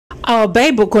Our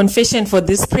Bible confession for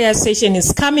this prayer session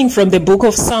is coming from the book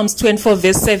of Psalms 24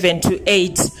 verse 7 to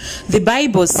 8. The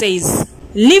Bible says,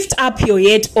 "Lift up your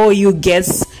head, all you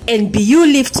gates, and be you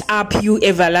lift up, you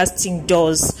everlasting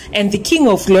doors, and the King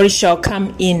of glory shall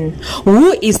come in."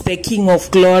 Who is the King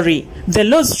of glory? The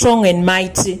Lord strong and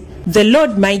mighty, the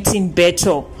Lord mighty in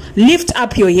battle. Lift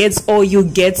up your heads, all you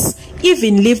gates,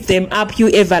 even lift them up, you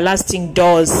everlasting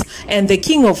doors, and the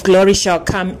King of glory shall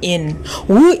come in.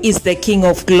 Who is the King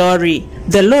of glory?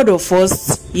 The Lord of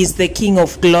hosts is the King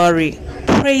of glory.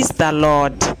 Praise the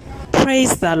Lord.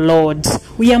 Praise the Lord.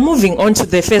 We are moving on to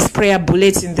the first prayer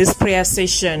bullet in this prayer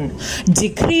session.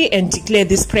 Decree and declare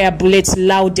this prayer bullet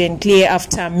loud and clear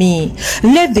after me.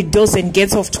 Let the doors and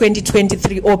gates of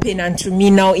 2023 open unto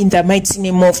me now in the mighty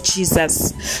name of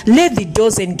Jesus. Let the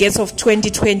doors and gates of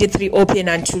 2023 open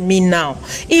unto me now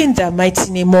in the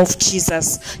mighty name of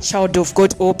Jesus. Child of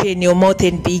God, open your mouth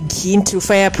and begin to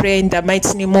fire prayer in the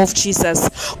mighty name of Jesus.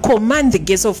 Command the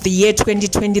gates of the year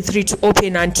 2023 to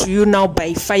open unto you now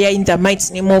by fire in the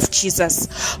mighty name of Jesus.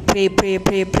 Pray in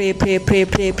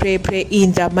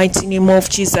the mighty name of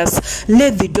Jesus.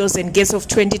 Let the doors and gates of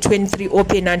 2023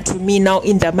 open unto me now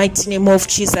in the mighty name of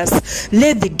Jesus.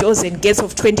 Let the doors and gates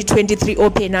of 2023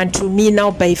 open unto me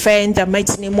now by fire in the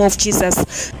mighty name of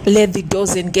Jesus. Let the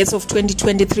doors and gates of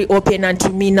 2023 open unto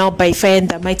me now by fire in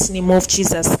the mighty name of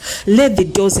Jesus. Let the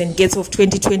doors and gates of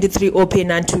 2023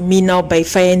 open unto me now by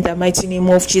fire in the mighty name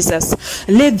of Jesus.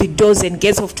 Let the doors and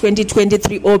gates of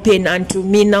 2023 open unto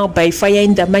me now by fire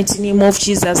in the mighty name of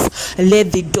Jesus.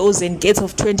 Let the doors and gates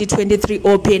of 2023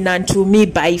 open unto me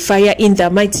by fire in the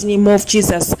mighty name of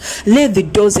Jesus. Let the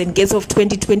doors and gates of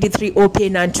 2023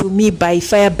 open unto me by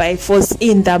fire, by force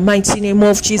in the mighty name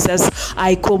of Jesus.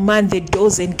 I command the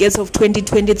doors and gates of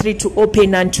 2023 to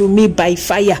open unto me by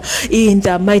fire in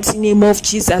the mighty name of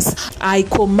Jesus. I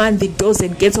command the doors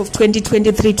and gates of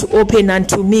 2023 to open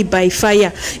unto me by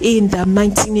fire in the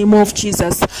mighty name of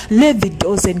Jesus. Let the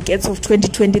doors and gates of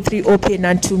 2023 open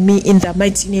unto me in the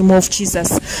mighty name of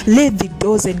Jesus. Let the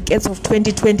doors and gates of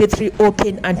 2023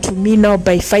 open unto me now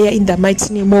by fire in the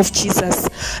mighty name of Jesus.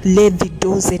 Let the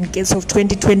doors and gates of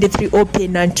 2023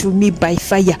 open unto me by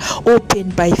fire, open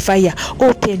by fire,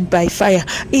 open by fire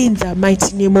in the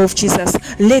mighty name of Jesus.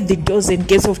 Let the doors and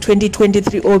gates of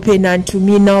 2023 open unto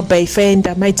me now by fire in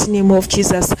the mighty name of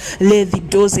Jesus. Let the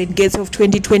doors and gates of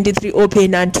 2023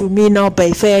 open unto me now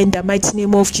by fire in the mighty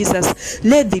name of Jesus.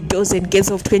 Let the doors and gates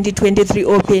of 2023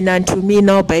 open unto me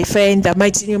now by fire in the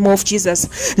mighty name of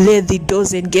Jesus. Let the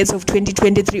doors and gates of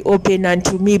 2023 open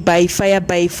unto me by fire,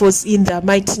 by force in the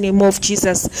mighty name of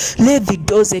Jesus. Let the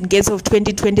doors and gates of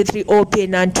 2023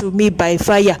 open unto me by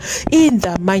fire in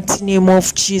the mighty name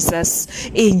of Jesus.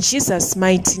 In Jesus'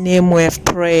 mighty name we have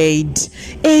prayed.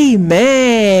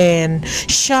 Amen.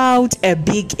 Shout a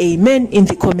big amen in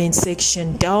the comment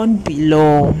section down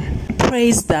below.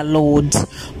 Praise the Lord.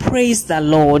 Praise the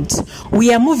Lord.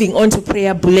 We are moving on to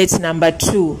prayer bullet number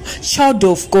 2. Child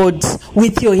of God,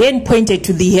 with your hand pointed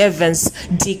to the heavens,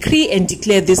 decree and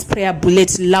declare this prayer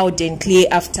bullet loud and clear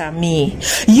after me.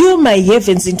 You, my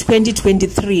heavens in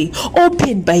 2023,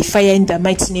 open by fire in the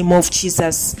mighty name of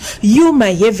Jesus. You,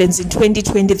 my heavens in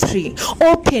 2023,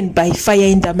 open by fire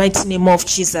in the mighty name of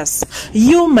Jesus.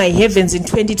 You, my heavens in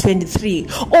 2023,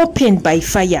 open by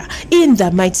fire in the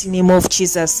mighty name of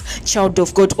Jesus. Child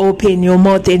of God, open your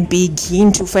mouth and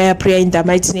begin to fire prayer in the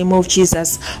mighty name of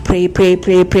Jesus. Pray in the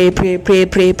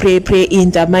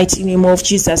mighty name of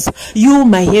Jesus. You,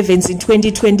 my heavens in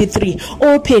 2023,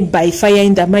 open by fire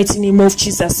in the mighty name of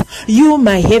Jesus. You,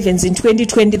 my heavens in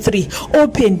 2023,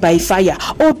 open by fire,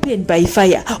 open by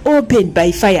fire, open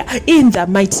by fire in the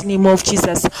mighty name of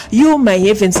Jesus. You, my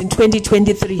heavens in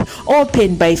 2023,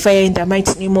 open by fire in the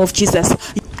mighty name of Jesus.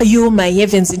 You, my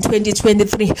heavens in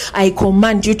 2023, I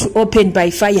command you to open by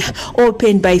fire,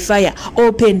 open by fire,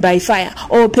 open by fire,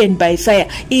 open by fire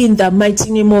in the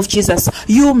mighty name of Jesus.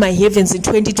 You, my heavens in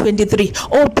 2023,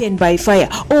 open by fire,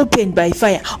 open by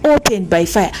fire, open by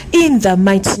fire in the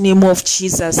mighty name of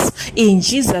Jesus. In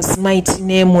Jesus' mighty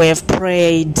name we have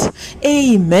prayed.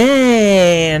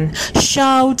 Amen.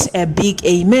 Shout a big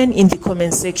amen in the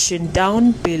comment section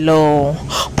down below.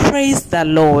 Praise the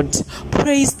Lord.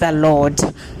 Praise the Lord.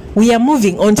 We are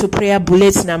moving on to prayer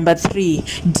bullet number 3.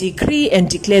 Decree and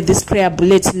declare this prayer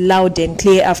bullet loud and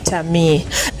clear after me.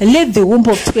 Let the womb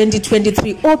of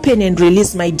 2023 open and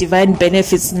release my divine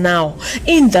benefits now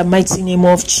in the mighty name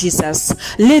of Jesus.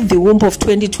 Let the womb of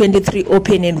 2023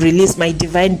 open and release my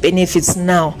divine benefits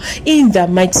now in the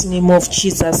mighty name of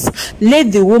Jesus.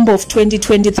 Let the womb of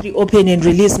 2023 open and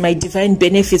release my divine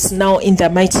benefits now in the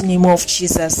mighty name of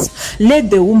Jesus. Let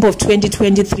the womb of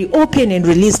 2023 open and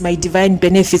release my divine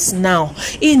benefits benefits now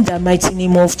in the mighty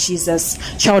name of Jesus.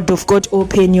 Child of God,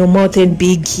 open your mouth and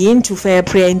begin to fire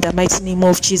prayer in the mighty name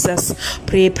of Jesus.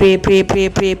 Pray in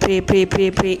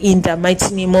the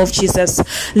mighty name of Jesus.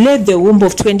 Let the womb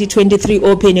of 2023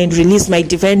 open and release my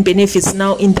divine benefits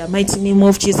now in the mighty name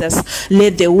of Jesus.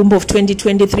 Let the womb of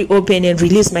 2023 open and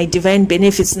release my divine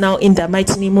benefits now in the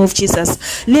mighty name of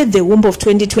Jesus. Let the womb of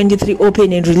 2023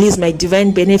 open and release my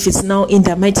divine benefits now in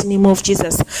the mighty name of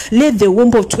Jesus. Let the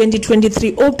womb of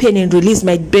 2023 open and release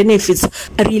my benefits.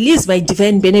 Release my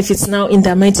divine benefits now in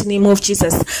the mighty name of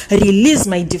Jesus. Release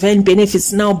my divine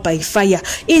benefits now by fire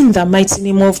in the mighty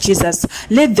name of Jesus.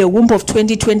 Let the womb of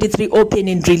 2023 open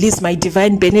and release my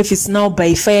divine benefits now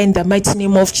by fire in the mighty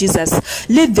name of Jesus.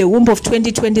 Let the womb of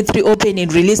 2023 open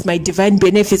and release my divine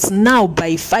benefits now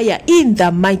by fire in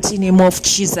the mighty name of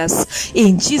Jesus.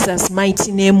 In Jesus'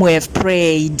 mighty name we have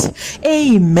prayed.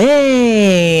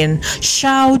 Amen.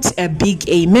 Shout a big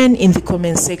amen in the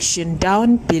comment section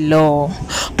down below.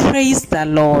 Praise the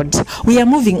Lord. We are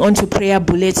moving on to prayer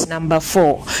bullet number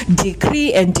 4.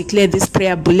 Decree and declare this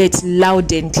prayer bullet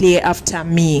loud and clear after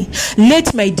me.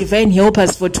 Let my divine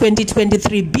helpers for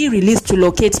 2023 be released to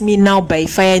locate me now by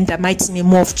fire in the mighty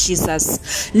name of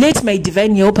Jesus. Let my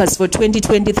divine helpers for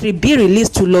 2023 be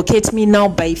released to locate me now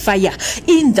by fire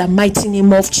in the mighty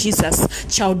name of Jesus.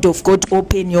 Child of God,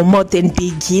 open your mouth and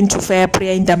begin to fire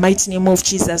prayer in the mighty name of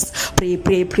Jesus. Pray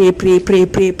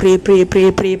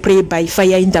by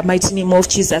fire in the mighty name of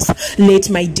Jesus. Let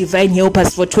my divine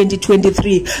helpers for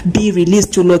 2023 be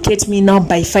released to locate me now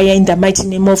by fire in the mighty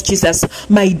name of Jesus.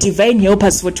 My divine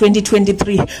helpers for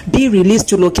 2023 be released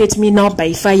to locate me now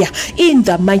by fire in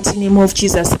the mighty name of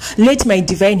Jesus. Let my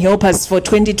divine helpers for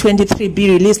 2023 be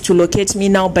released to locate me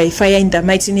now by fire in the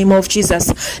mighty name of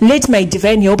Jesus. Let my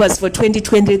divine helpers for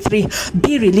 2023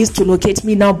 be released to locate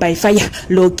me now by fire.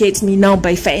 Locate me now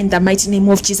by fire in the mighty name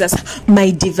of Jesus.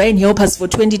 My divine helpers for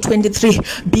 2023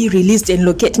 be released and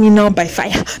locate me now by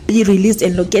fire. Be released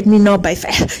and locate me now by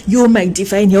fire. You, my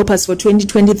divine helpers for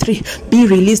 2023, be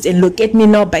released and locate me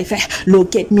now by fire.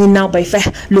 Locate me now by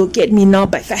fire. Locate me now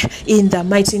by fire in the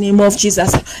mighty name of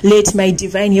Jesus. Let my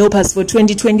divine helpers for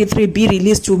 2023 be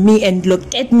released to me and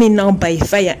locate me now by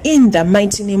fire in the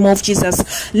mighty name of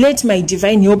Jesus. Let my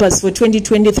divine helpers for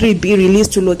 2023 be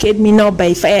released to locate me now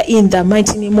by fire in the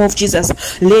mighty name of Jesus.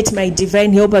 Let my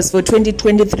divine helpers for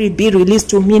 2023 be released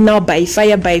to me now by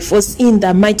fire, by force in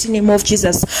the mighty name of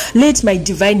Jesus. Let my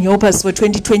divine helpers for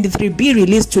 2023 be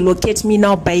released to locate me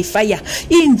now by fire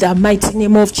in the mighty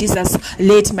name of Jesus.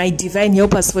 Let my divine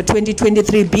helpers for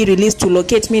 2023 be released to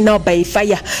locate me now by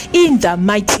fire in the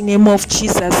mighty name of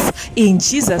Jesus. In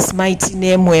Jesus' mighty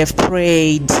name we have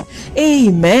prayed.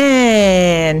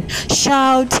 Amen.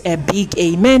 Shout a big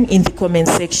amen in the comment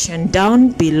section down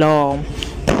below.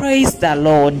 Praise the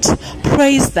Lord.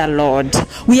 Praise the Lord.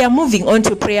 We are moving on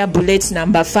to prayer bullet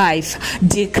number 5.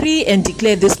 Decree and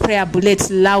declare this prayer bullet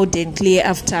loud and clear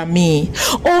after me.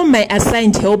 All my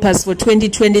assigned helpers for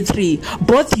 2023,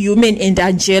 both human and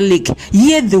angelic,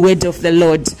 hear the word of the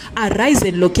Lord. Arise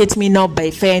and locate me now by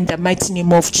fire in the mighty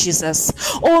name of Jesus.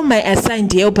 All my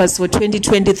assigned helpers for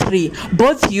 2023,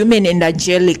 both human and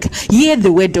angelic, hear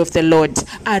the word of the Lord.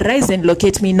 Arise and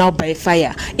locate me now by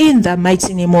fire in the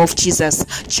mighty name of Jesus.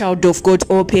 Child of God,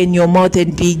 open your mouth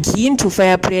and begin to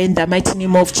fire prayer in the mighty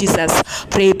name of Jesus.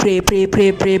 Pray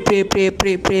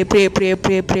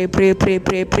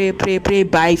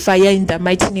by fire in the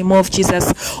mighty name of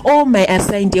Jesus. All my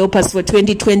assigned helpers for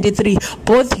 2023,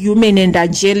 both human and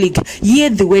angelic, hear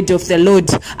the word of the Lord.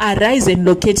 Arise and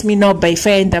locate me now by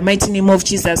fire in the mighty name of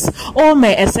Jesus. All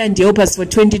my assigned helpers for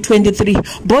 2023,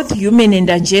 both human and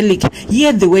angelic,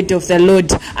 hear the word of the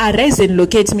Lord. Arise and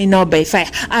locate me now by fire.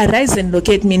 Arise and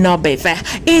locate me now by fire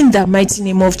in the mighty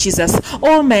name of Jesus.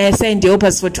 All my assigned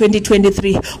helpers for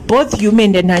 2023, both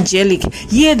human and angelic,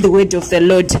 hear the word of the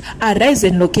Lord. Arise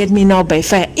and locate me now by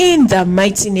fire in the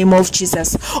mighty name of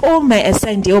Jesus. All my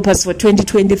assigned helpers for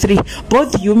 2023,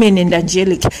 both human and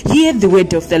angelic, hear the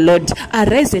word of the Lord.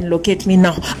 Arise and locate me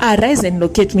now. Arise and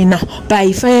locate me now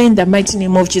by fire in the mighty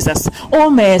name of Jesus. All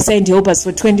my assigned helpers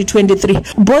for 2023,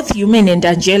 both human and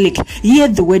angelic, hear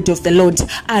the word of the Lord.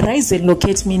 Arise and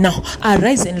locate me now.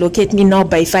 Arise and locate me now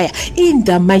by fire in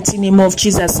the mighty name of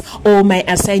Jesus. All my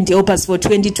assigned helpers for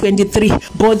 2023,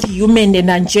 both human and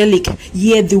angelic,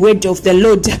 hear the word of the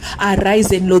Lord.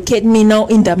 Arise and locate me now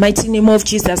in the mighty name of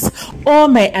Jesus. All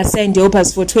my assigned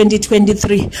helpers for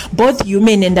 2023, both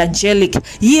human and angelic,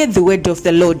 hear the word of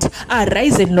the Lord.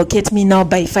 Arise and locate me now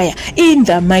by fire in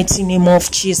the mighty name of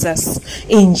Jesus.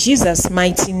 In Jesus'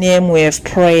 mighty name we have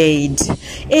prayed.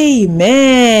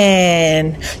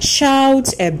 Amen.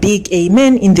 Shout a big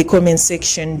amen in the comment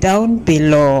section down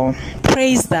below.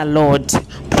 Praise the Lord.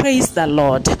 Praise the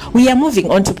Lord. We are moving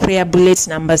on to prayer bullet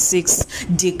number 6.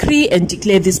 Decree and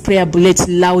declare this prayer bullet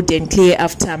loud and clear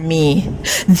after me.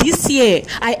 This year,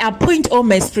 I appoint all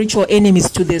my spiritual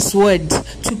enemies to the sword,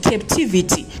 to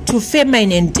captivity, to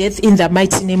famine and death in the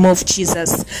mighty name of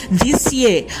Jesus. This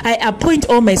year, I appoint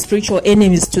all my spiritual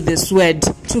enemies to the sword,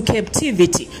 to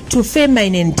captivity, to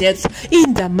famine and death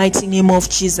in the mighty name of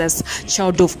Jesus.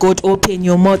 Child of God, open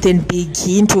your mouth and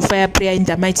begin to fire prayer in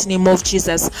the mighty name of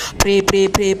Jesus. Pray, pray,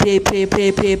 pray, pray, pray,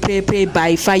 pray, pray, pray, pray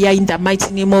by fire in the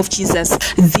mighty name of Jesus.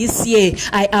 This year,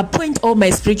 I appoint all my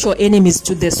spiritual enemies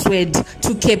to the sword,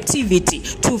 to captivity,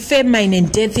 to famine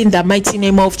and death in the mighty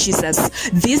name of Jesus.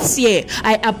 This year,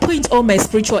 I appoint all my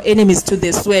spiritual enemies to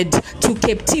the sword, to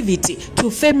captivity,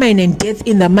 to famine and death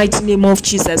in the mighty name of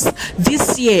Jesus.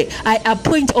 This year, I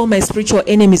appoint all my spiritual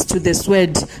enemies to the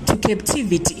sword, to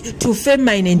captivity, to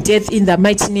famine and death in the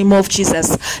mighty name of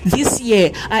Jesus. This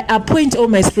year, I appoint all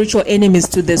my spiritual enemies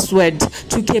to the sword,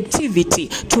 to captivity,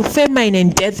 to famine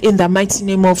and death in the mighty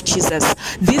name of Jesus.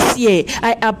 This year,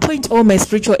 I appoint all my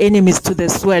spiritual enemies to the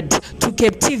sword, to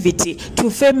captivity, to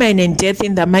famine and death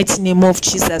in the mighty name of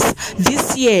Jesus.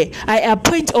 This year, I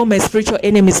appoint all my spiritual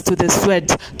enemies to the sword,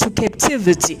 to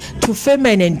captivity, to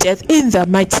famine and death in the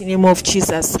mighty name of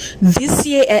Jesus. This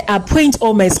year, I appoint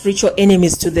all my spiritual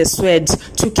enemies to the sword,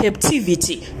 to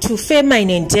captivity, to famine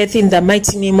and death in the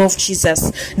mighty name of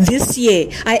Jesus. This year,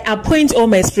 I appoint all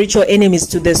my spiritual enemies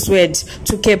to the sword,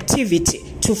 to captivity,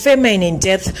 to famine and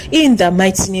death in the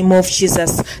mighty name of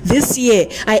Jesus. This year,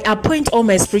 I appoint all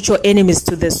my spiritual enemies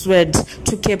to the sword,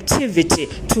 to captivity,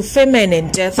 to famine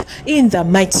and death in the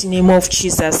mighty name of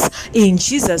Jesus. In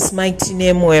Jesus' mighty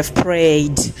name we have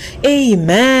prayed.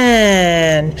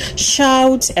 Amen.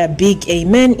 Shout a big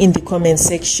amen in the comment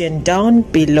section down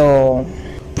below.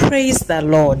 Praise the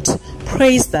Lord.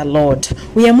 Praise the Lord.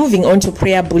 We are moving on to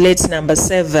prayer bullet number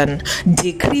 7.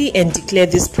 Decree and declare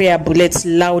this prayer bullet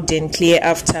loud and clear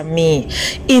after me.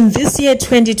 In this year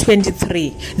 2023,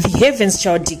 the heavens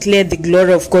shall declare the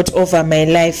glory of God over my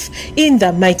life in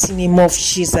the mighty name of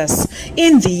Jesus.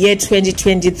 In the year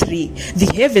 2023,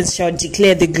 the heavens shall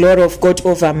declare the glory of God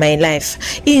over my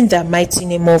life in the mighty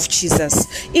name of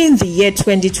Jesus. In the year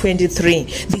 2023,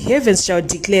 the heavens shall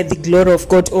declare the glory of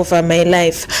God over my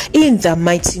life in the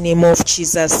mighty name of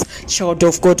Jesus. Child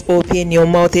of God, open your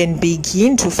mouth and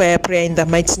begin to fire prayer in the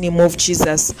mighty name of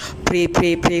Jesus. Pray,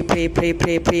 pray, pray, pray, pray,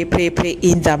 pray, pray, pray, pray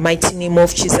in the mighty name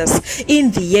of Jesus.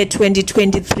 In the year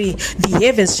 2023, the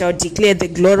heavens shall declare the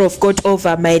glory of God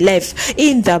over my life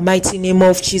in the mighty name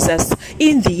of Jesus.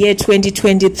 In the year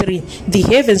 2023, the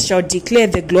heavens shall declare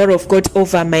the glory of God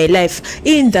over my life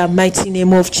in the mighty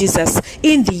name of Jesus.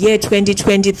 In the year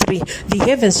 2023, the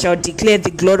heavens shall declare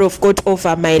the glory of God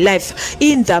over my life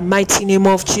in the mighty name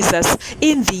of Jesus.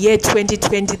 In the year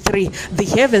 2023, the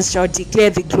heavens shall declare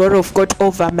the glory of God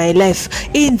over my life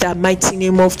in the mighty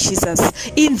name of Jesus.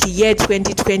 In the year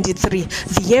 2023,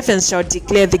 the heavens shall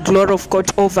declare the glory of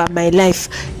God over my life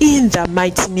in the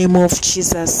mighty name of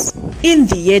Jesus. In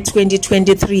the year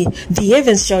 2023, the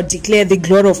heavens shall declare the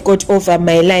glory of God over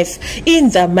my life in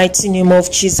the mighty name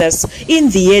of Jesus. In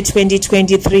the year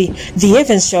 2023, the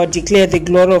heavens shall declare the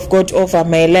glory of God over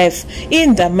my life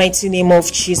in the mighty name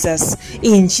of Jesus.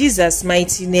 In Jesus'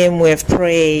 mighty name we have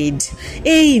prayed.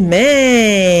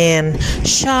 Amen.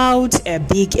 Shout a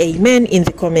big amen in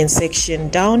the comment section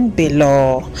down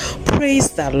below.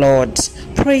 Praise the Lord.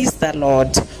 Praise the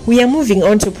Lord. We are moving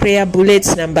on to prayer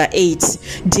bullet number 8.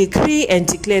 Decree and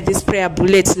declare this prayer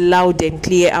bullet loud and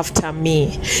clear after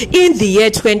me. In the year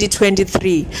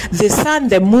 2023, the sun,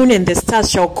 the moon, and the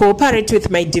stars shall cooperate with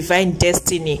my divine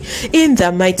destiny in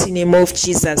the mighty name of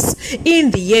Jesus. In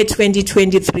the year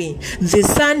 2023, the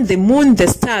sun, the moon, the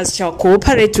stars shall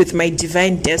cooperate with my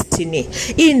divine destiny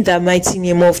in the mighty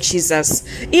name of Jesus.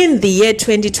 In the year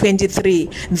 2023,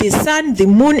 the sun, the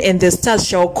moon, and the stars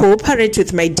shall cooperate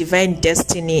with my divine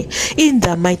destiny in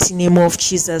the mighty name of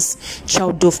Jesus.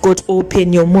 Child of God,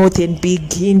 open your mouth and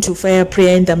begin to fire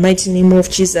prayer in the mighty name of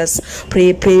Jesus.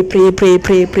 Pray, pray, pray, pray,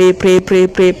 pray, pray, pray, pray,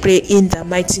 pray, pray in the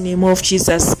mighty name of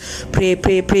Jesus. Pray,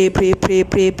 pray, pray, pray, pray,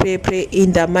 pray, pray, pray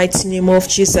in the mighty name of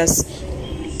Jesus.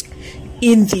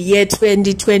 In the year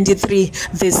 2023,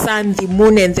 the sun, the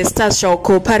moon, and the stars shall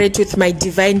cooperate with my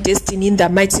divine destiny in the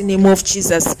mighty name of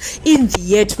Jesus. In the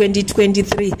year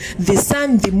 2023, the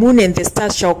sun, the moon, and the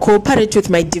stars shall cooperate with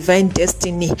my divine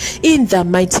destiny in the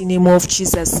mighty name of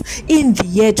Jesus. In the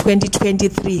year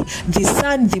 2023, the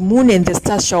sun, the moon, and the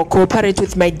stars shall cooperate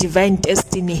with my divine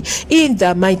destiny in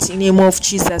the mighty name of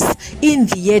Jesus. In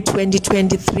the year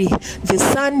 2023, the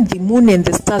sun, the moon, and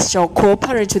the stars shall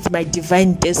cooperate with my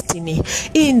divine destiny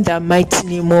in the mighty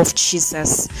name of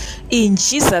Jesus. In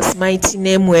Jesus' mighty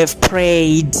name we have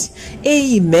prayed.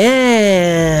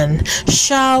 Amen.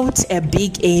 Shout a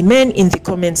big amen in the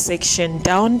comment section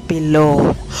down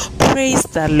below. Praise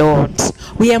the Lord.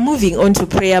 We are moving on to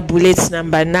prayer bullet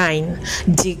number 9.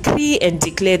 Decree and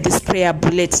declare this prayer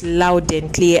bullet loud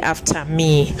and clear after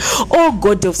me. Oh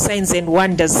God of signs and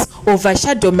wonders,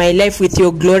 overshadow my life with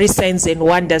your glory, signs and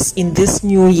wonders in this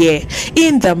new year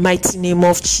in the mighty name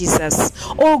of Jesus.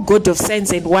 Oh God of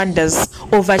signs and wonders,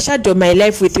 overshadow my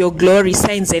life with your glory,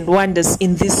 signs and wonders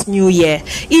in this new year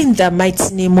in the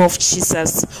mighty name of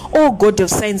Jesus. Oh God of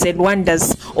signs and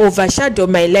wonders, overshadow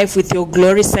my life with your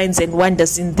glory, signs and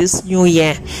wonders in this new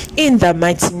year in the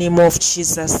mighty name of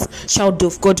Jesus. Child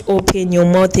of God, open your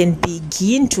mouth and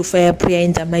begin to fire prayer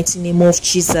in the mighty name of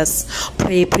Jesus.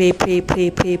 Pray, pray, pray, pray,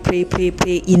 pray, pray, pray,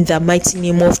 pray in the mighty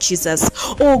name of Jesus.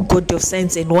 Oh God of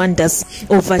signs and wonders,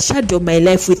 overshadow my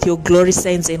life with your glory,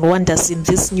 signs and wonders in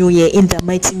this new year in the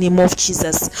mighty name of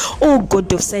Jesus. Oh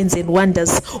God of signs and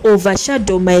wonders,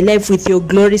 overshadow my life with your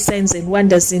glory, signs and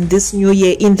wonders in this new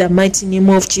year in the mighty name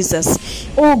of Jesus.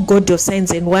 Oh God of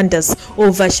signs and wonders,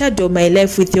 overshadow my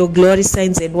life with your glory,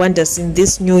 signs and wonders in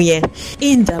this new year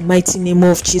in the mighty name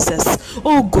of Jesus.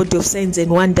 Oh God of signs and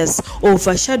wonders,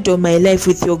 overshadow my life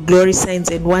with your glory, signs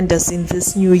and wonders in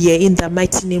this new year in the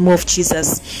mighty name of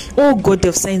Jesus. Oh God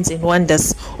of signs and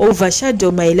wonders,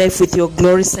 overshadow my life with your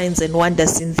glory, signs and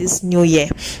wonders in this new year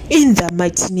in the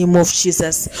mighty name of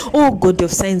Jesus. Oh God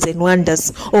of signs and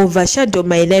wonders, overshadow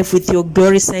my life with your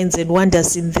glory, signs and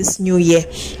wonders in this new year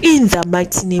in the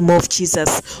mighty name of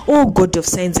Jesus. Oh God of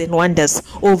signs and wonders,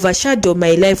 overshadow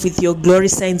my life with your glory,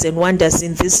 signs and wonders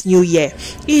in this new year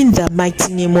in the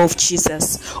mighty name of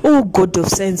Jesus. Oh God of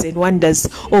signs and wonders,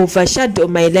 overshadow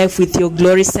my life with your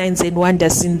glory, signs and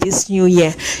wonders in this new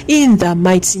year in the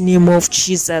mighty name of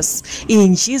Jesus.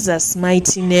 In Jesus'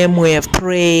 mighty name we have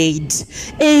prayed.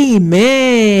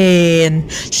 Amen.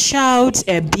 Shout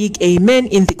a big amen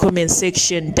in the comment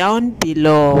section down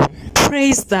below.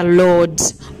 Praise the Lord.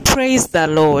 Praise the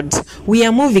Lord. We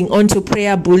are moving on to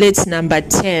prayer bullet number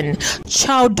 10.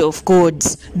 Child of God,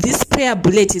 this prayer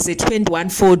bullet is a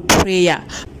 21-fold prayer,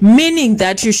 meaning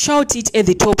that you shout it at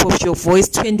the top of your voice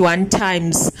 21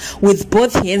 times with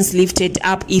both hands lifted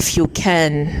up if you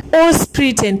can. O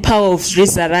spirit and power of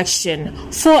resurrection,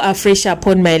 fall afresh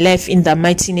upon my life in the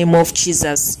mighty name of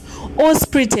Jesus. O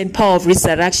spirit and power of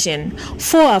resurrection,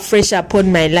 fall afresh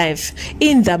upon my life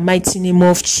in the mighty name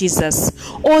of Jesus.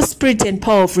 O spirit and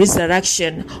power of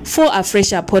resurrection, fall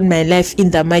afresh upon my life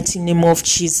in the mighty name of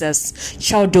Jesus.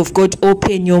 Child of God,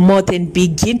 open your mouth and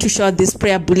begin to shout this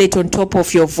prayer bullet on top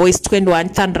of your voice 21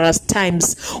 thunderous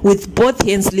times with both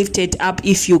hands lifted up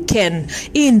if you can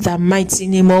in the mighty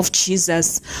name of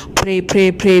Jesus. Pray,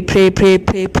 pray, pray, pray, pray,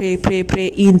 pray, pray, pray, pray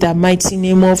in the mighty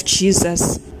name of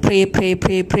Jesus. Pray, pray,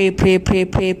 pray, pray, pray, pray,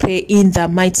 pray, pray in the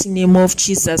mighty name of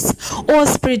Jesus. O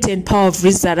spirit and power of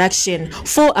resurrection,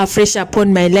 fall afresh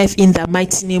upon my life in the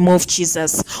mighty name of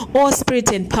Jesus. O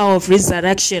spirit and power of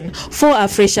resurrection, fall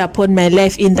afresh upon my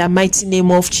life in the mighty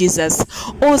name of Jesus.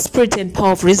 O spirit and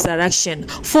power of resurrection,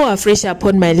 fall afresh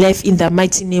upon my life in the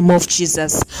mighty name of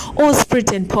Jesus. O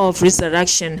spirit and power of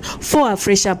resurrection, fall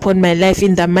afresh upon my life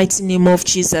in the mighty name of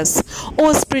Jesus.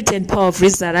 O spirit and power of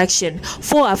resurrection,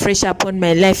 fall afresh upon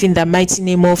my life in the mighty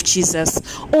name of Jesus.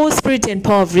 O spirit and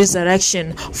power of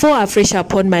resurrection, fall afresh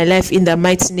upon my life in the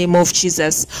mighty name of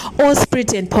Jesus. O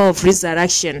spirit and power of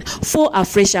resurrection, fall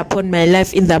afresh upon my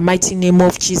life in the mighty name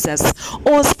of Jesus.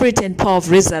 O spirit and power of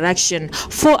resurrection,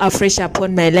 fall afresh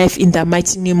upon my life in the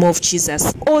mighty name of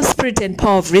Jesus. O spirit and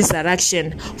power of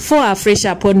resurrection, fall afresh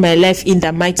upon my life in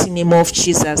the mighty name of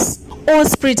Jesus. O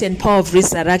spirit and power of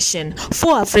resurrection,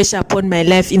 fall afresh upon my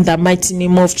life in the mighty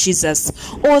name of Jesus.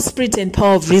 O spirit and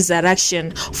power of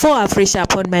resurrection, fall afresh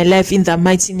upon my life in the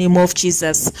mighty name of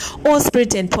Jesus. Oh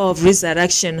spirit and power of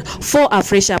resurrection, fall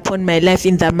afresh upon my life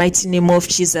in the mighty name of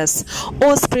Jesus.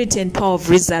 Oh spirit and power of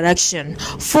resurrection,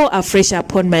 fall afresh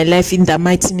upon my life in the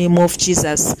mighty name of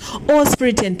Jesus. Oh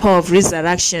spirit and power of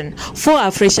resurrection, fall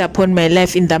afresh upon my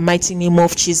life in the mighty name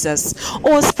of Jesus.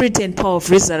 Oh spirit and power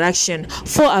of resurrection,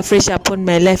 fall afresh upon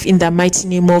my life in the mighty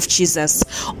name of Jesus.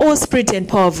 Oh spirit and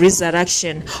power of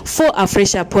resurrection, fall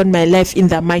afresh upon my life in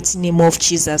the mighty name of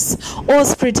Jesus. Oh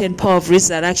spirit and power of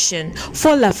resurrection,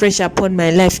 fall afresh upon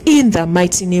my life in the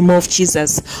mighty name of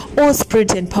Jesus. Oh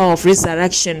spirit and power of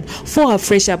resurrection, fall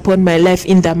afresh upon my life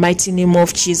in the mighty name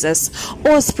of Jesus.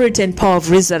 Oh spirit and power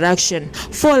of resurrection,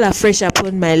 fall afresh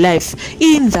upon my life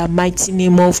in the mighty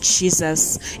name of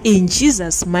Jesus. In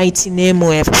Jesus' mighty name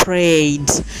we have prayed.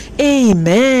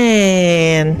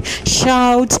 Amen.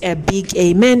 Shout a big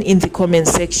amen in the comment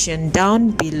section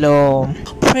down below.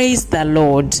 Praise the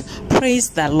Lord.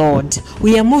 Praise the Lord.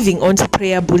 We are moving on to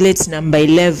prayer bullet number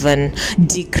 11.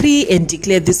 Decree and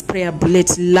declare this prayer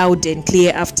bullet loud and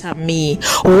clear after me.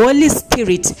 Holy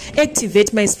Spirit,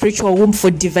 activate my spiritual womb for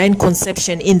divine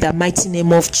conception in the mighty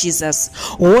name of Jesus.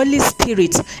 Holy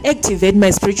Spirit, activate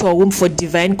my spiritual womb for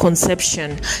divine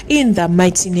conception in the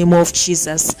mighty name of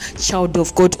Jesus. Child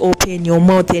of God, open your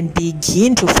mouth and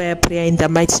begin to fire prayer in the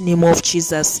mighty name of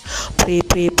Jesus. Pray,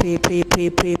 pray, pray, pray, pray,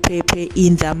 pray, pray, pray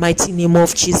in the mighty name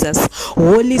of Jesus.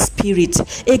 Holy Spirit,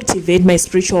 activate my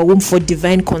spiritual womb for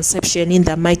divine conception in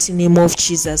the mighty name of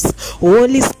Jesus.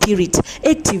 Holy Spirit,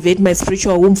 activate my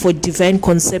spiritual womb for divine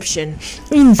conception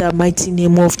in the mighty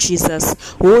name of Jesus.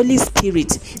 Holy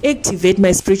Spirit, activate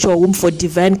my spiritual womb for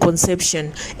divine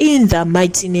conception in the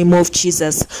mighty name of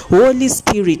Jesus. Holy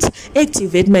Spirit,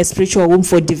 activate my spiritual womb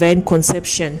for divine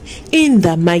conception in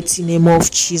the mighty name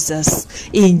of Jesus.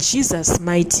 In Jesus'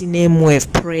 mighty name we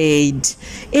have prayed.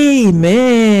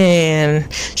 Amen.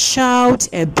 Shout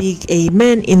a big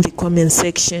amen in the comment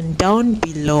section down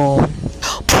below.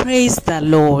 Praise the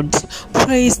Lord.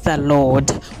 Praise the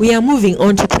Lord. We are moving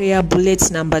on to prayer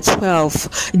bullet number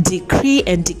 12. Decree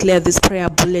and declare this prayer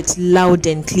bullet loud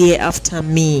and clear after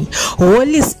me.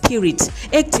 Holy Spirit,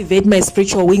 activate my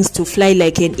spiritual wings to fly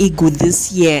like an eagle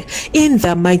this year in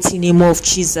the mighty name of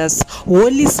Jesus.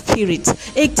 Holy Spirit,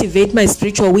 activate my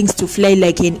spiritual wings to fly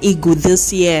like an eagle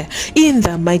this year in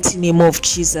the mighty name of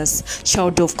Jesus.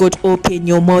 Child of God, open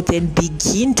your mouth and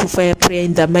begin to fire prayer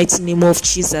in the mighty name of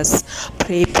Jesus.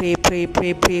 Pray, pray, pray,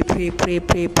 pray, pray, pray, pray,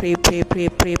 pray, pray, pray, pray,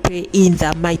 pray, pray in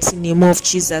the mighty name of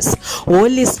Jesus.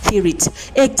 Holy Spirit,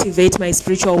 activate my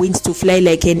spiritual wings to fly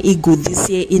like an eagle this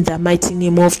year in the mighty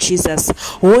name of Jesus.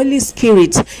 Holy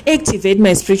Spirit, activate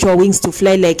my spiritual wings to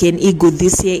fly like an eagle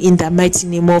this year in the mighty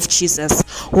name of Jesus.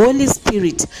 Holy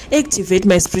Spirit, activate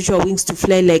my spiritual wings to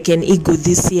fly like an eagle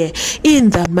this year in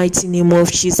the mighty name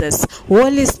of Jesus.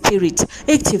 Holy Spirit,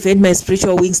 activate my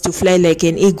spiritual wings to fly like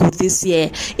an eagle this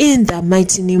year in the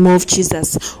mighty name of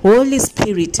Jesus. Holy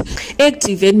Spirit,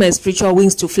 activate my spiritual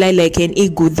wings to fly like an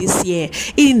eagle this year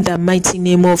in the mighty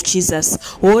name of Jesus.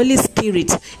 Holy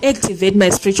Spirit, activate my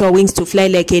spiritual wings to fly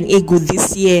like an eagle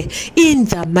this year in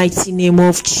the mighty name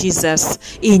of Jesus.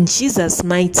 In Jesus'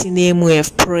 mighty name we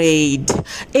have prayed.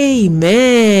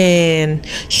 Amen.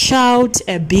 Shout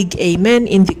a big amen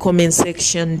in the comment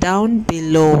section down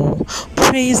below.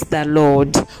 Praise the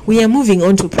Lord. We are moving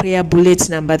on to prayer bullet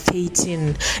number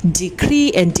 13.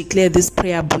 Decree and declare this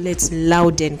prayer bullet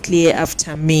loud and clear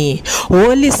after me.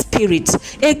 Holy Spirit,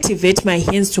 activate my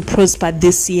hands to prosper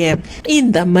this year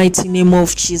in the mighty name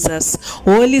of Jesus.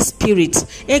 Holy Spirit,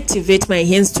 activate my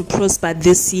hands to prosper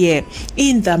this year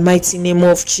in the mighty name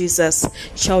of Jesus.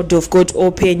 Child of God,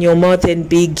 open your mouth and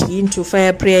begin to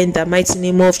fire prayer in the mighty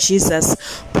name of Jesus.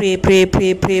 Pray, pray,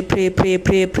 pray, pray, pray, pray,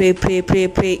 pray, pray, pray, pray,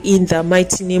 pray in the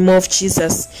mighty name of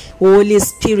Jesus. Holy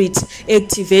Spirit,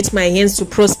 activate my hands to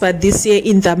prosper this year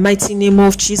in the mighty name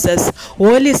of Jesus.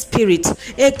 Holy Spirit,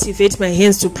 activate my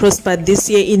hands to prosper this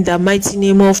year in the mighty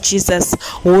name of Jesus.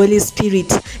 Holy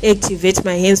Spirit, activate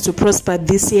my hands to prosper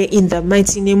this year in the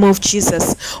mighty name of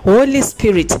Jesus. Holy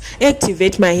Spirit,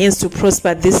 activate my hands to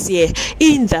prosper this year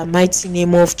in the mighty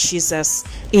name of Jesus.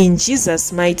 In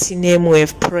Jesus' mighty name we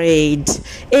have prayed.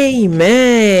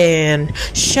 Amen.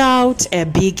 Shout a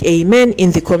big amen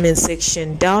in the comment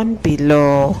section down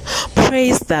below.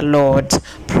 Praise the Lord.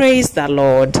 Praise the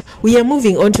Lord. We are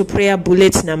moving on to prayer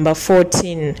bullet number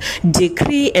 14.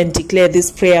 Decree and declare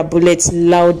this prayer bullet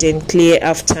loud and clear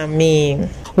after me.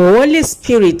 Holy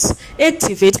Spirit,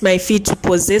 activate my feet to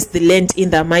possess the land in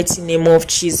the mighty name of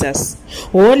Jesus.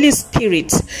 Holy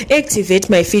Spirit, activate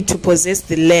my feet to possess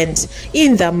the land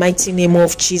in the mighty name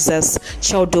of Jesus.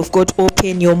 Child of God,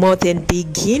 open your mouth and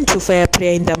begin to fire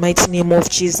prayer in the mighty name of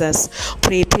Jesus.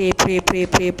 Pray, pray, pray, pray,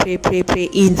 pray, pray, pray, pray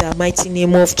in the mighty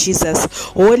name of Jesus.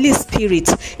 Holy Spirit,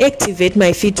 activate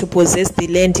my feet to possess the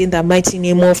land in the mighty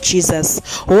name of Jesus.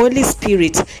 Holy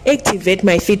Spirit, activate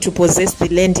my feet to possess the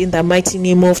land in the mighty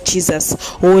name of Jesus.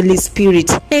 Holy Spirit,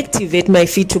 activate my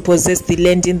feet to possess the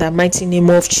land in the mighty name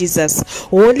of Jesus.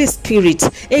 Holy Spirit,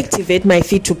 activate my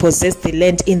feet to possess the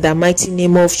land in the mighty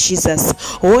name of Jesus.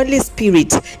 Holy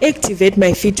Spirit, activate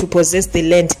my feet to possess the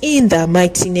land in the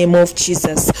mighty name of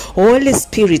Jesus. Holy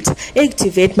Spirit,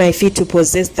 activate my feet to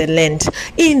possess the land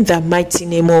in the mighty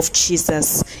name of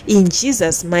Jesus. In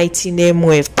Jesus' mighty name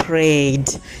we've prayed.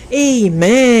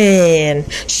 Amen.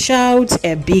 Shout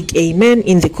a big amen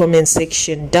in the comment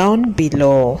section down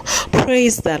below.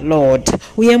 Praise the Lord.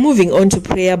 We are moving on to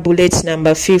prayer bullet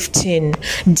number 15.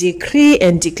 Decree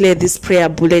and declare this prayer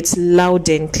bullet loud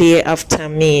and clear after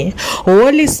me.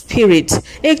 Holy Spirit,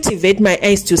 activate my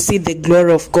eyes to see the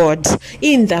glory of God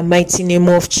in the mighty name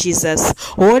of Jesus.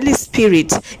 Holy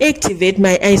Spirit, activate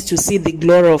my eyes to see the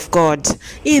glory of God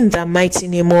in the mighty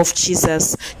name of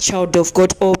Jesus. Child of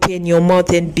God, open your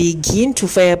mouth and begin to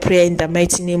fire prayer in the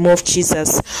mighty name of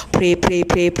Jesus. Pray, pray,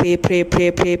 pray, pray, pray,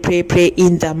 pray, pray, pray, pray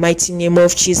in the mighty name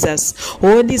of Jesus.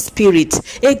 Holy Spirit,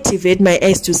 activate my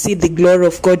eyes to see the glory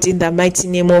of God in the mighty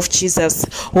name of Jesus.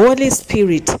 Holy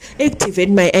Spirit, activate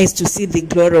my eyes to see the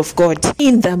glory of God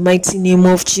in the mighty name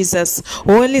of Jesus.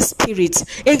 Holy Spirit,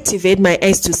 activate my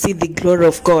eyes to see the glory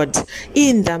of God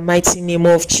in the mighty name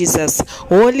of Jesus.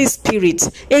 Holy Spirit,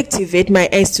 activate my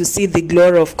eyes to see the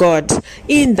glory of God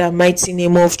in the mighty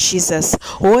name of Jesus.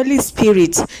 Holy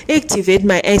Spirit, activate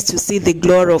my eyes to see the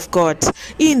glory of God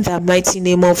in the mighty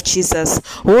name of Jesus.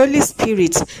 Holy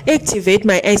Spirit, activate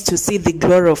my eyes to see the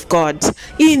glory of God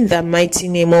in the mighty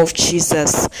name of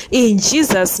Jesus. In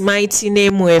Jesus' mighty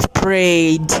name we have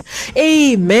prayed.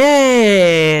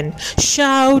 Amen.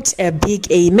 Shout a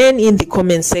big amen in the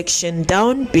comment section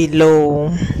down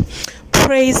below.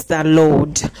 Praise the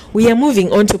Lord. We are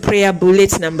moving on to prayer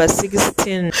bullet number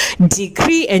 16.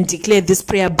 Decree and declare this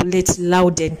prayer bullet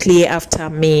loud and clear after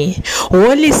me.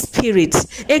 Holy Spirit,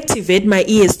 activate my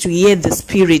ears to hear the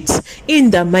Spirit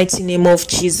in the mighty name of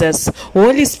Jesus.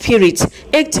 Holy Spirit,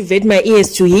 activate my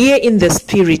ears to hear in the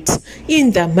Spirit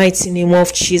in the mighty name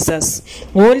of Jesus.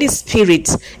 Holy Spirit,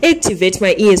 activate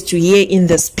my ears to hear in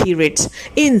the Spirit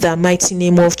in the mighty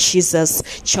name of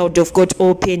Jesus. Child of God,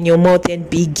 open your mouth and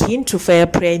begin to fire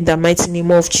prayer in the mighty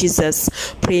name of Jesus.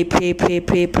 Pray, pray, pray,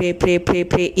 pray, pray, pray, pray,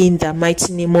 pray in the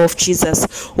mighty name of Jesus.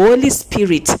 Holy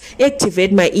Spirit,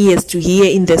 activate my ears to hear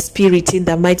in the Spirit in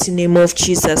the mighty name of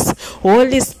Jesus.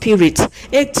 Holy Spirit,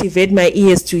 activate my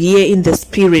ears to hear in the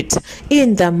Spirit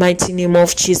in the mighty name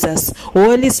of Jesus.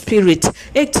 Holy Spirit,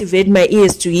 activate my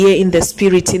ears to hear in the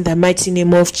Spirit in the mighty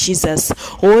name of Jesus.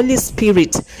 Holy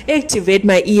Spirit, activate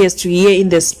my ears to hear in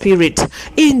the Spirit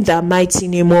in the mighty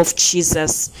name of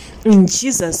Jesus. In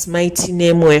Jesus' mighty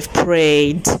name we have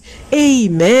prayed.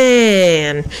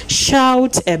 Amen.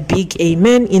 Shout a big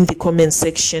amen in the comment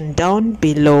section down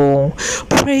below.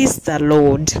 Praise the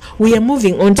Lord. We are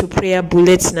moving on to prayer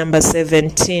bullet number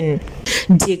 17.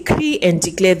 Decree and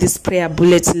declare this prayer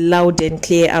bullet loud and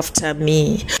clear after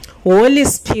me. Holy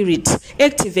Spirit,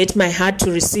 activate my heart to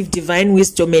receive divine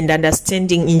wisdom and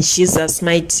understanding in Jesus'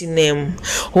 mighty name.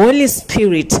 Holy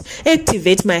Spirit,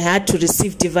 activate my heart to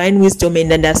receive divine wisdom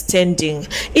and understanding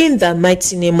in the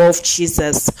mighty name of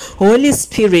Jesus. Holy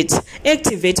Spirit,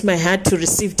 activate my heart to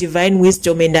receive divine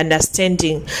wisdom and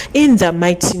understanding in the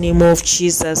mighty name of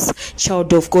Jesus.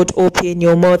 Child of God, open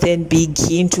your mouth and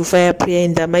begin to fire prayer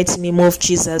in the mighty name of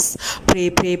Jesus. Pray,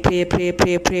 pray, pray, pray,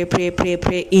 pray, pray, pray, pray,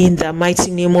 pray in the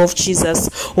mighty name of Jesus.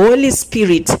 Holy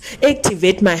Spirit,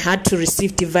 activate my heart to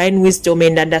receive divine wisdom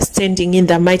and understanding in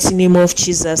the mighty name of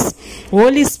Jesus.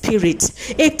 Holy Spirit,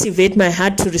 activate my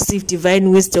heart to receive divine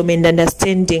wisdom and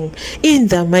understanding in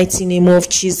the mighty name of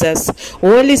Jesus.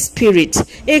 Holy Spirit,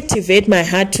 activate my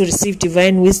heart to receive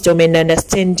divine wisdom and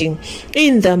understanding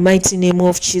in the mighty name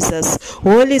of Jesus.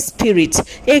 Holy Spirit,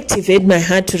 activate my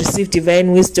heart to receive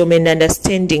divine wisdom and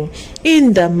understanding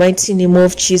in the mighty name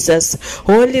of Jesus.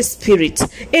 Holy Spirit,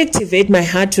 activate my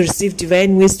heart to receive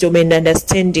divine wisdom and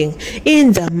understanding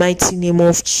in the mighty name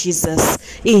of Jesus.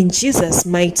 In Jesus'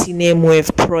 mighty name we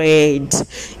have prayed.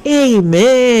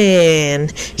 Amen.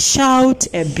 Shout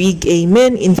a big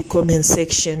amen in the comment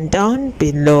section down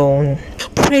below.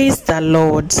 Praise the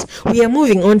Lord. We are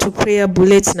moving on to prayer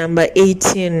bullet number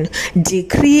 18.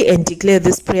 Decree and declare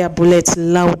this prayer bullet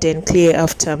loud and clear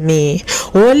after me.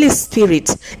 Holy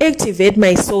Spirit, activate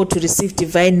my soul to receive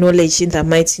divine knowledge in the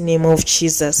mighty name of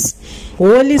Jesus.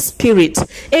 Holy Spirit,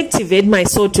 activate my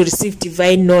soul to receive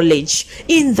divine knowledge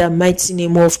in the mighty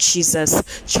name of Jesus.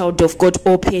 Child of God,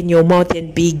 open your mouth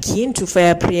and begin to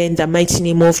fire prayer in the mighty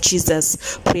name of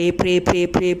Jesus. Pray, pray, pray,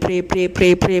 pray, pray, pray,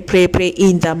 pray, pray, pray, pray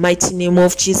in the mighty name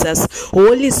of Jesus.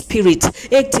 Holy Spirit,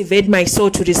 activate my soul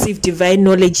to receive divine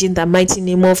knowledge in the mighty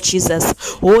name of Jesus.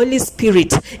 Holy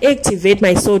Spirit, activate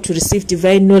my soul to receive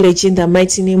divine knowledge in the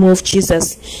mighty name of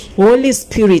Jesus. Holy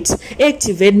Spirit,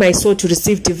 activate my soul to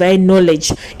receive divine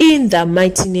knowledge in the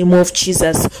mighty name of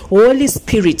Jesus. Holy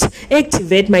Spirit,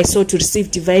 activate my soul to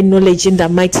receive divine knowledge in the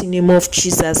mighty name of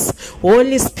Jesus.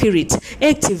 Holy Spirit,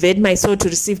 activate my soul to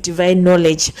receive divine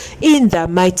knowledge in the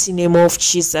mighty name of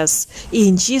Jesus.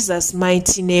 In Jesus'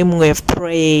 mighty name we have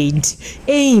prayed.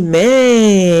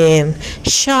 Amen.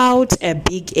 Shout a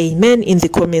big amen in the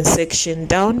comment section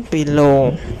down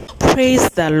below. Praise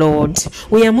the Lord.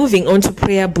 We are moving on to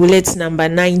prayer bullet number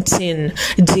 19.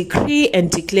 Decree and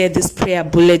declare this prayer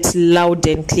bullet loud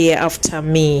and clear after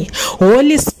me.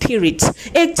 Holy Spirit,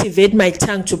 activate my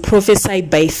tongue to prophesy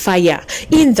by fire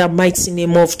in the mighty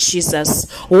name of Jesus.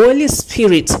 Holy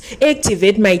Spirit,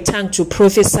 activate my tongue to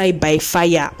prophesy by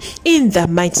fire in the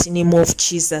mighty name of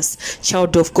Jesus.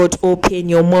 Child of God, open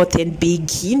your mouth and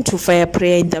begin to fire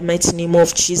prayer in the mighty name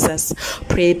of Jesus.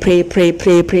 Pray, pray, pray,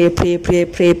 pray, pray, pray, pray,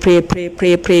 pray, pray, pray,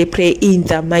 pray, pray, pray in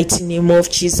the mighty name of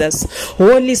Jesus.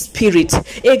 Holy Spirit,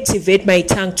 activate my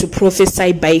tongue to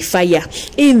prophesy by fire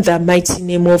in the mighty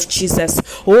name of Jesus.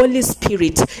 Holy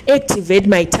Spirit, activate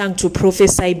my tongue to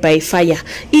prophesy by fire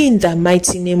in the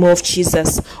mighty name of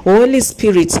Jesus. Holy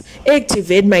Spirit,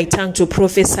 activate my tongue to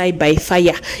prophesy by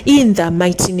fire in the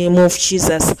mighty name of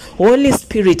Jesus. Holy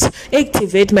Spirit,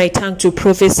 activate my tongue to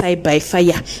prophesy by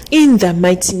fire in the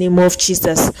mighty name of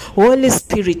Jesus. Holy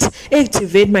Spirit,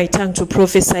 activate my tongue to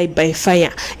prophesy by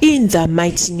fire in the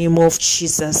mighty name of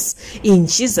Jesus. In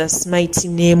Jesus' mighty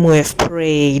name we have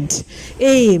prayed.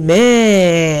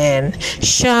 Amen.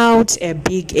 Shout a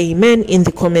big amen in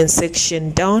the comment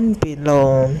section down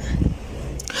below.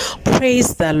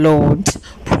 Praise the Lord.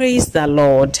 Praise the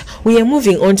Lord. We are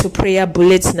moving on to prayer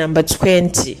bullet number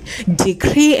 20.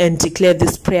 Decree and declare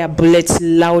this prayer bullet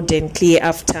loud and clear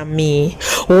after me.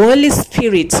 Holy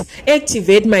Spirit,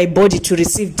 activate my body to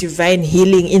receive divine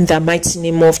healing in the mighty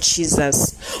name of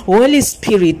Jesus. Holy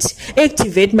Spirit,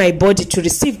 activate my body to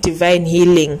receive divine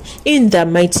healing in the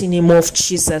mighty name of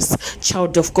Jesus.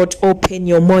 Child of God, open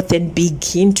your mouth and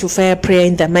begin to fire prayer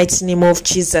in the mighty name of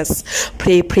Jesus.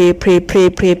 Pray, pray, pray, pray,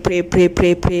 pray, pray, pray,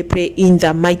 pray, pray, pray in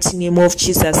the mighty name of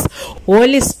Jesus.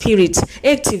 Holy Spirit,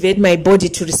 activate my body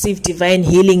to receive divine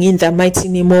healing in the mighty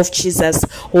name of Jesus.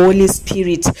 Holy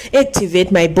Spirit,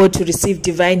 activate my body to receive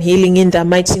divine healing in the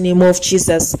mighty name of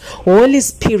Jesus. Holy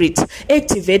Spirit,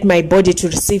 activate my body to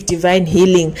receive divine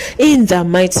healing in the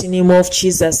mighty name of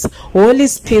Jesus. Holy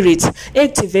Spirit,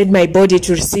 activate my body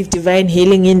to receive divine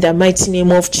healing in the mighty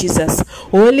name of Jesus.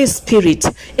 Holy Spirit,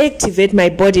 activate my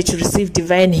body to receive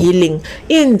divine healing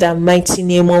in the mighty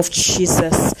name of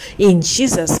Jesus. In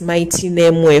Jesus' mighty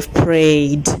name we have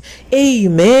prayed.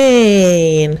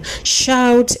 Amen.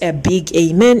 Shout a big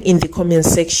amen in the comment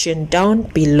section down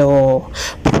below.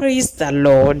 Praise the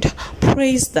Lord.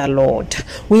 Praise the Lord.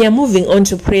 We are moving on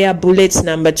to prayer bullet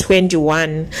number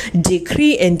 21.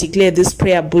 Decree and declare this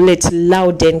prayer bullet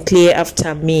loud and clear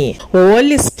after me.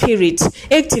 Holy Spirit,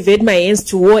 activate my hands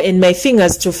to war and my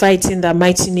fingers to fight in the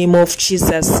mighty name of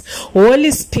Jesus.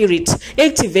 Holy Spirit,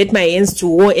 activate my hands to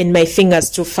war and my fingers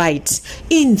to fight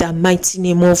in the mighty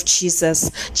name of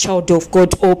Jesus. Child of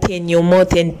God, open your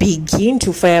mouth and begin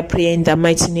to fire prayer in the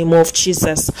mighty name of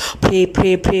Jesus. Pray,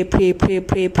 pray, pray, pray, pray,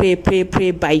 pray, pray, pray,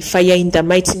 pray by fire in the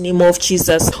mighty name of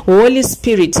Jesus. Holy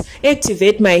Spirit,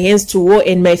 activate my hands to war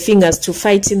and my fingers to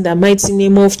fight in the mighty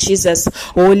name of Jesus.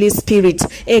 Holy Spirit,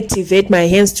 activate my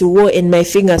hands to war and my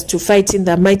fingers to fight in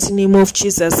the mighty name of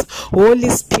Jesus. Holy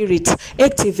Spirit,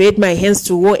 activate my hands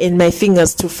to war and my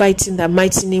fingers to fight in the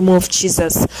mighty name of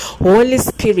Jesus. Holy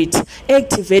Spirit,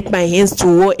 activate my hands to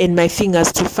war and my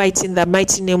fingers to fight in the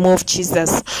mighty name of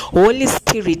Jesus. Holy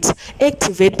Spirit,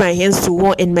 activate my hands to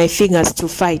war and my fingers to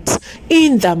fight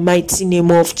in the mighty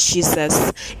name of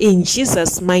Jesus. In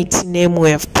Jesus' mighty name we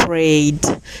have prayed.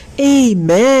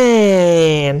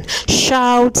 Amen.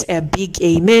 Shout a big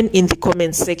amen in the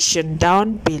comment section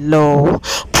down below.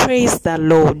 Praise the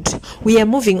Lord. We are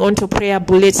moving on to prayer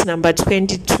bullet number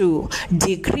 22.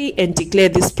 Decree and declare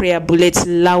this prayer bullet bullet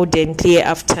loud and clear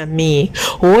after me.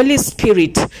 Holy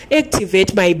Spirit,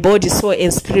 activate my body, soul,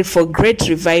 and spirit for great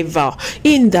revival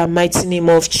in the mighty name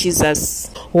of Jesus.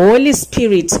 Holy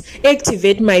Spirit,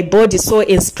 activate my body, soul,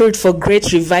 and spirit for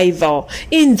great revival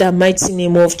in the mighty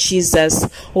name of Jesus.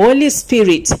 Holy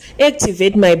Spirit,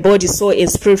 activate my body, soul, and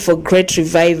spirit for great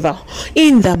revival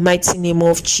in the mighty name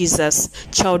of Jesus.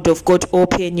 Child of God,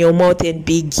 open your mouth and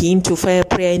begin to fire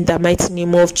prayer in the mighty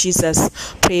name of Jesus.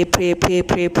 Pray, pray, pray,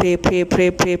 pray, pray, pray,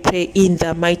 pray, pray, pray in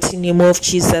the mighty name of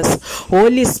Jesus.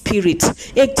 Holy Spirit,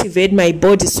 activate my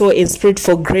body, soul, and spirit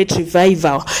for great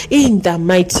revival in the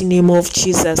mighty name of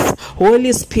Jesus.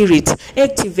 Holy Spirit,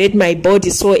 activate my body,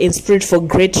 soul, and spirit for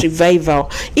great revival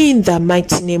in the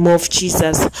mighty name of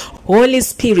Jesus. Holy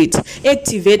Spirit,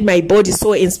 activate my body,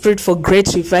 soul, and spirit for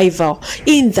great revival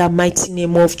in the mighty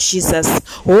name of Jesus.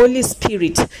 Holy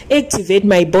Spirit, activate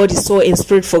my body, soul, and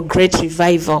spirit for great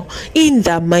revival in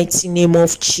the mighty name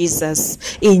of Jesus.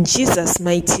 In Jesus'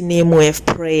 mighty name we have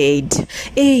prayed.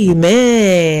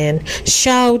 Amen.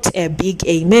 Shout a big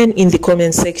amen in the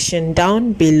comment section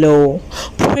down below.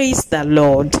 Praise the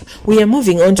Lord. We are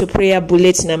moving on to prayer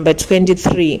bullet number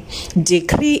 23.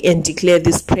 Decree and declare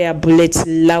this prayer bullet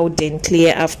loud and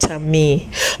clear after me.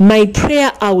 My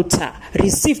prayer altar,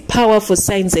 receive power for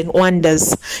signs and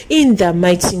wonders in the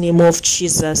mighty name of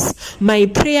Jesus. My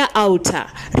prayer altar,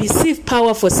 receive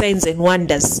power for signs and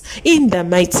wonders in the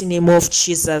mighty name of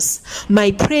Jesus.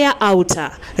 My prayer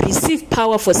altar, receive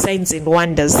power for signs and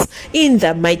wonders in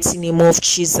the mighty name of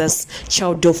Jesus.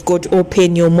 Child of God,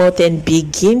 open your mouth and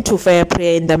begin to fire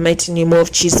prayer in the mighty name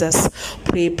of Jesus.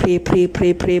 Pray, pray, pray,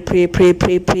 pray, pray, pray, pray,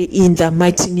 pray, pray in the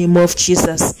mighty name of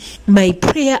Jesus. My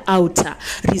prayer altar,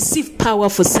 receive power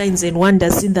for signs and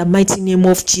wonders in the mighty name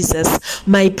of Jesus.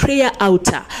 My prayer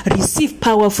altar, receive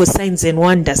power for signs and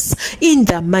wonders in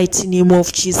the mighty name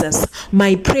of Jesus.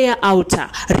 My prayer altar,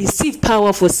 receive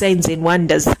power for signs and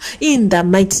wonders in the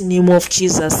mighty name of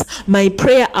Jesus. My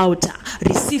prayer altar,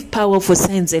 receive power for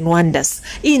signs and wonders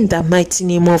in the mighty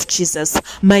name of Jesus.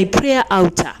 My prayer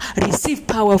altar, receive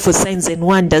power for signs and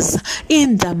wonders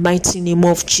in the mighty name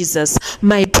of Jesus.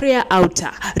 My prayer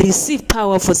altar, receive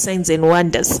power for signs and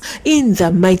wonders in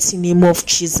the mighty name of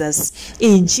Jesus.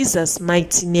 In Jesus'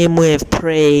 mighty name we have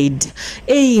prayed.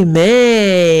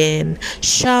 Amen.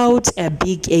 Shout a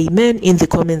big amen in the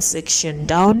comment section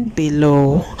down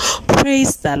below.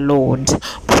 Praise the Lord.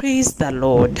 Praise the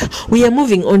Lord. We are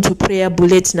moving on to prayer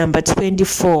bullet number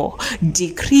 24.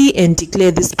 Decree and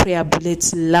declare this prayer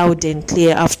bullet loud and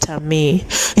clear after me.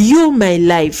 You, my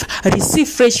life, receive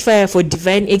fresh fire for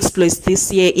divine exploits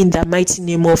this year in the mighty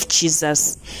name of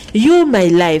Jesus. You, my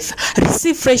life,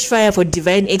 receive fresh fire for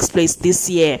divine exploits this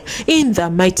year in the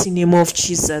mighty name of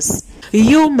Jesus.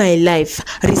 You, my life,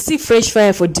 receive fresh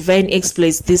fire for divine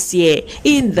exploits this year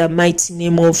in the mighty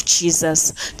name of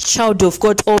Jesus. Child of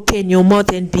God, open your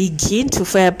mouth and begin to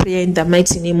fire prayer in the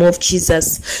mighty name of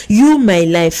Jesus. You, my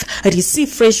life, receive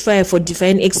fresh fire for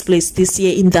divine exploits this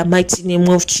year in the mighty name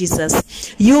of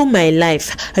Jesus. You, my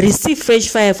life, receive fresh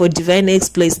fire for divine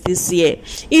exploits this year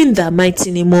in the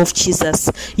mighty name of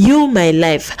Jesus. You, my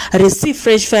life, receive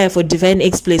fresh fire for divine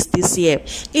exploits this year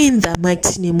in the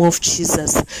mighty name of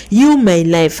Jesus. You, my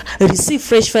life, receive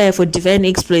fresh fire for divine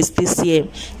exploits this year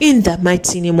in the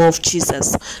mighty name of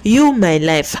Jesus. You, my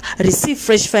life, receive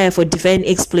fresh fire for divine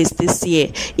exploits this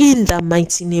year in the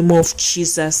mighty name of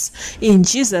Jesus. In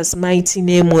Jesus' mighty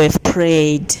name we have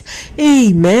prayed.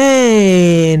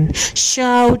 Amen.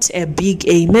 Shout a big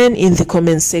amen in the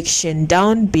comment section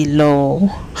down below.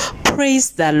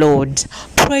 Praise the Lord.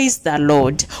 Praise the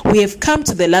Lord. We have come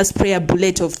to the last prayer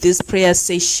bullet of this prayer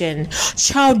session.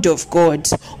 Child of God,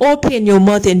 open your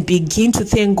mouth and begin to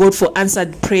thank God for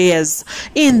answered prayers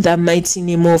in the mighty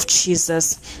name of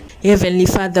Jesus. Heavenly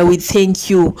Father, we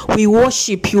thank you. We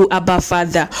worship you, Abba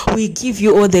Father. We give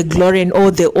you all the glory and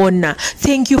all the honor.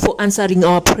 Thank you for answering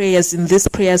our prayers in this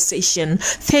prayer session.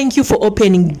 Thank you for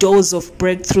opening doors of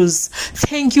breakthroughs.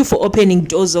 Thank you for opening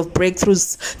doors of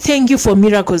breakthroughs. Thank you for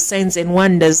miracles, signs, and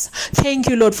wonders. Thank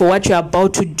you, Lord, for what you are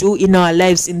about to do in our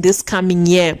lives in this coming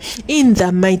year. In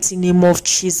the mighty name of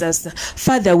Jesus.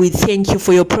 Father, we thank you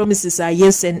for your promises are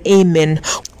yes and amen.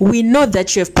 We know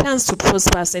that you have plans to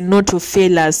prosper us and not to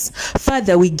fail us.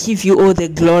 Father, we give you all the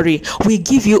glory. We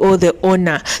give you all the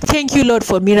honor. Thank you, Lord,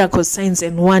 for miracles, signs,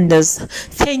 and wonders.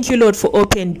 Thank you, Lord, for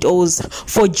open doors,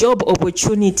 for job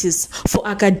opportunities, for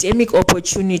academic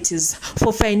opportunities,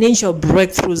 for financial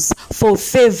breakthroughs, for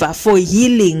favor, for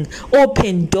healing.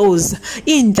 Open doors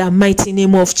in the mighty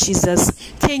name of Jesus.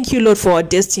 Thank you, Lord, for our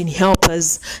destiny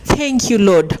helpers. Thank you,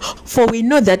 Lord, for we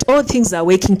know that all things are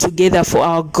working together for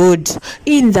our good.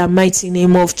 In the mighty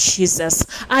name of Jesus.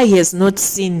 Eye has not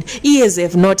seen, seen, ears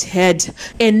have not heard,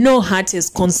 and no heart has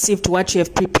conceived what you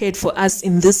have prepared for us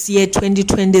in this year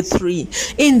 2023.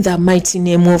 In the mighty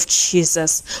name of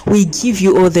Jesus, we give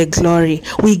you all the glory,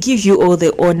 we give you all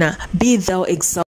the honor. Be thou exalted.